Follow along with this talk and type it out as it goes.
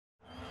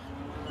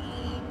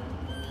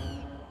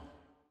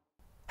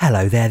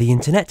Hello there the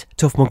internet,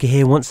 Tough Monkey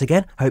here once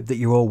again, hope that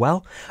you're all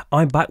well.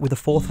 I'm back with the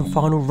fourth and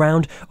final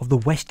round of the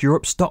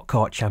W.Europe Stock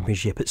Kart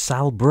Championship at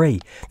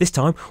Salbris. This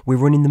time we're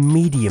running the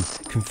medium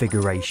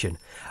configuration.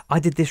 I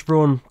did this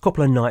run a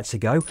couple of nights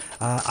ago.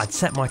 I'd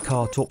set my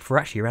kart up for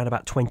actually around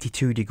about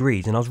 22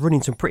 degrees and I was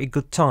running some pretty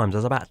good times. I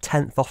was about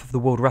 10th off of the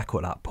world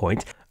record at that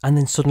point, and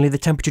then suddenly the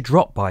temperature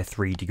dropped by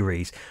 3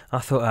 degrees. I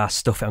thought,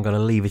 stuff it, I'm going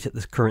to leave it at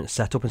the current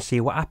setup and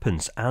see what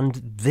happens, and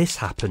this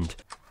happened.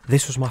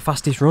 This was my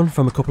fastest run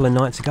from a couple of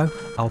nights ago.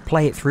 I'll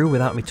play it through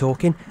without me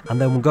talking and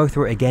then we'll go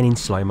through it again in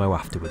slow-mo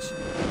afterwards.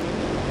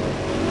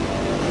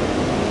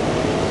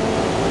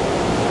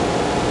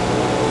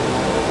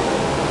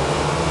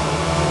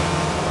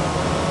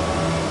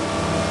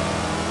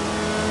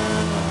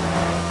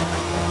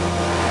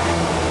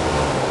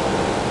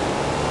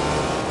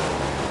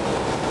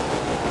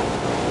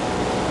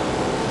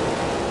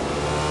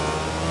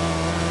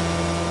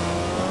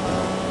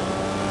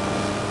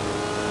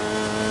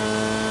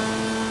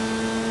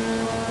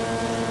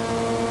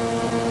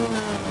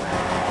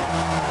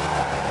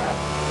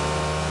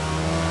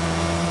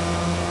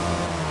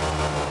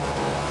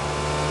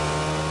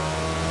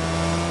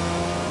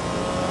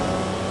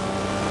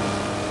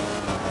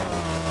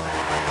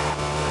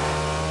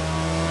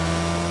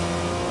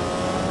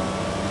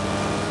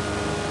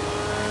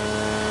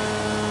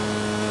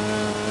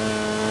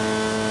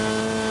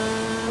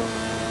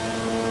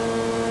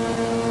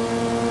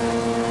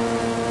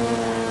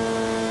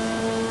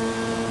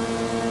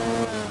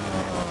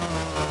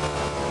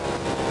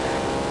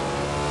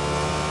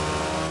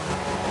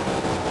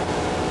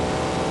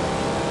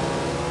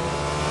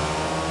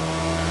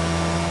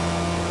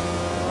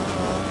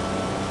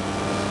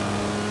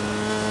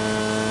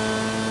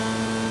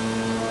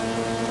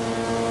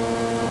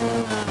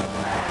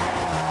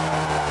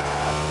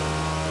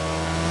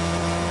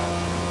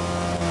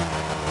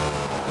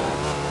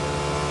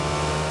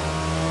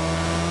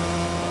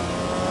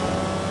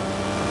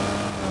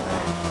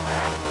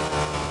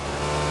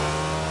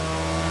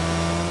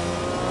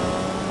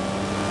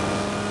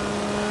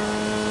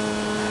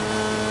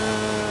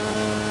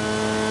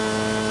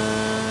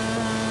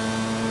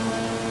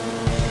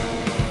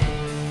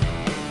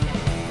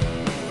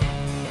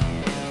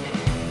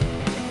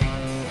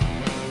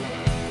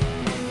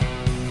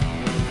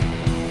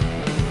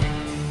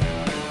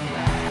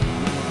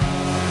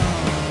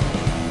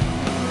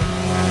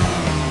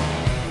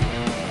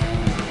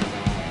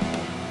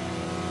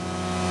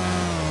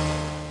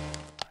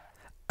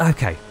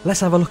 Okay,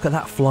 let's have a look at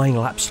that flying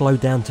lap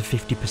slowed down to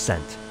 50%.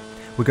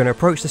 We're going to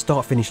approach the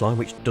start-finish line,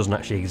 which doesn't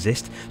actually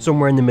exist,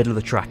 somewhere in the middle of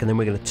the track, and then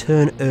we're going to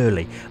turn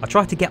early. I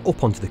tried to get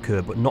up onto the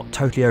curb but not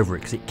totally over it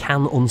because it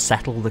can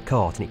unsettle the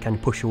kart and it can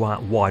push you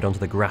out wide onto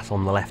the grass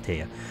on the left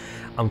here.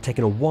 I'm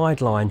taking a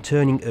wide line,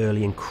 turning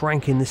early and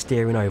cranking the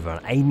steering over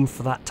and aiming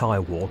for that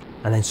tyre wall,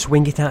 and then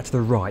swing it out to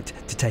the right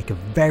to take a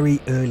very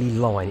early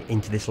line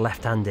into this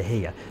left-hander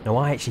here. Now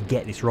I actually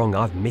get this wrong,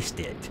 I've missed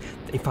it.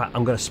 In fact,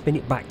 I'm going to spin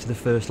it back to the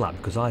first lap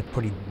because I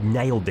probably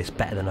nailed this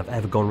better than I've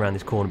ever gone around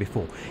this corner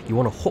before. You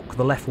want to hook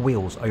the left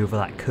wheels over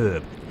that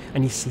curb.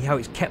 And you see how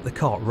it's kept the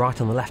kart right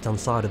on the left hand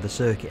side of the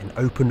circuit and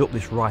opened up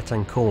this right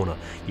hand corner.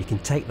 You can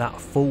take that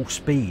full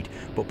speed,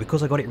 but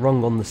because I got it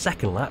wrong on the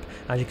second lap,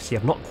 as you can see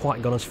I've not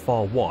quite gone as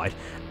far wide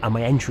and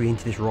my entry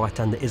into this right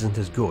hander isn't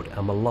as good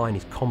and my line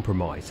is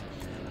compromised.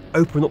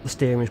 Open up the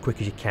steering as quick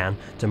as you can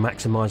to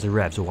maximise the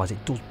revs, otherwise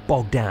it does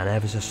bog down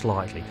ever so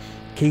slightly.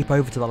 Keep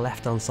over to the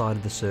left hand side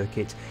of the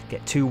circuit,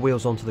 get two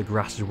wheels onto the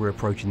grass as we're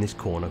approaching this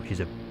corner, which is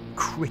a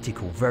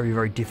critical,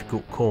 very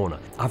difficult corner.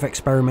 I've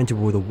experimented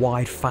with a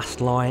wide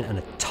fast line and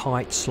a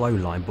tight slow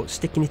line, but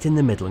sticking it in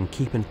the middle and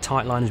keeping a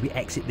tight line as we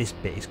exit this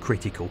bit is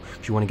critical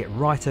because you want to get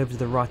right over to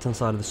the right hand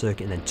side of the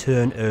circuit and then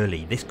turn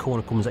early. This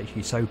corner comes at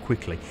you so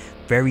quickly,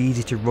 very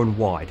easy to run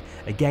wide.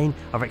 Again,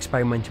 I've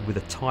experimented with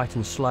a tight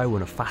and slow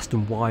and a fast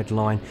and wide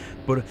line,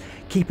 but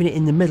keeping it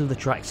in the middle of the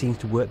track seems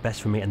to work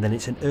best for me. And then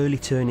it's an early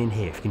turn in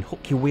here. If you can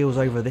hook your wheels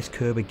over this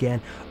curb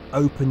again,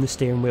 open the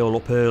steering wheel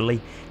up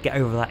early, get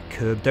over that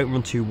curb, don't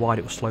run too wide,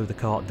 it will slow the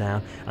kart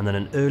down, and then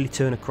an early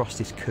turn across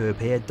this curb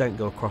here, don't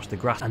go across the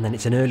grass, and then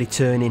it's an early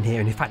turn in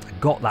here. And in fact I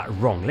got that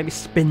wrong, let me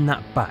spin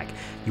that back.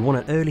 You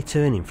want an early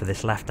turn in for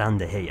this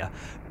left-hander here,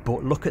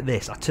 but look at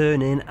this, I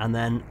turn in and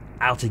then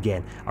out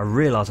again. I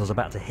realised I was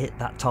about to hit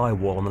that tyre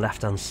wall on the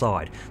left hand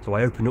side, so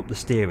I opened up the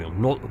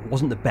steering wheel. It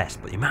wasn't the best,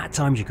 but the amount of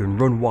times you can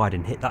run wide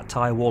and hit that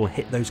tyre wall and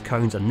hit those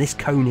cones, and this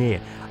cone here,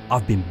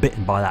 I've been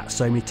bitten by that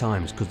so many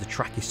times because the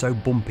track is so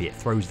bumpy it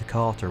throws the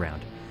kart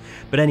around.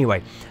 But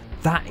anyway,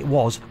 that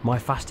was my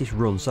fastest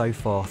run so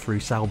far through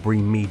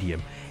Salbris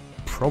Medium.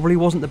 Probably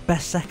wasn't the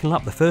best second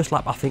lap. The first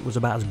lap I think was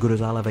about as good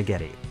as I'll ever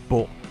get it,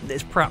 but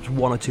there's perhaps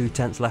 1 or 2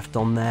 tenths left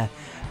on there,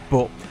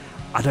 but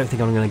I don't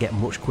think I'm going to get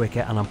much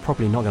quicker, and I'm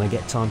probably not going to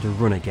get time to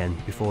run again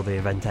before the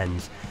event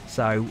ends,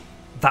 so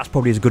that's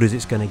probably as good as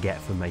it's going to get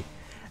for me.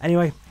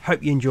 Anyway,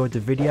 hope you enjoyed the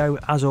video.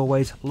 As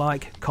always,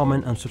 like,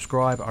 comment and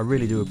subscribe, I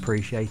really do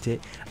appreciate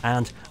it,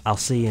 and I'll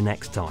see you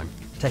next time.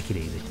 Take it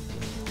easy.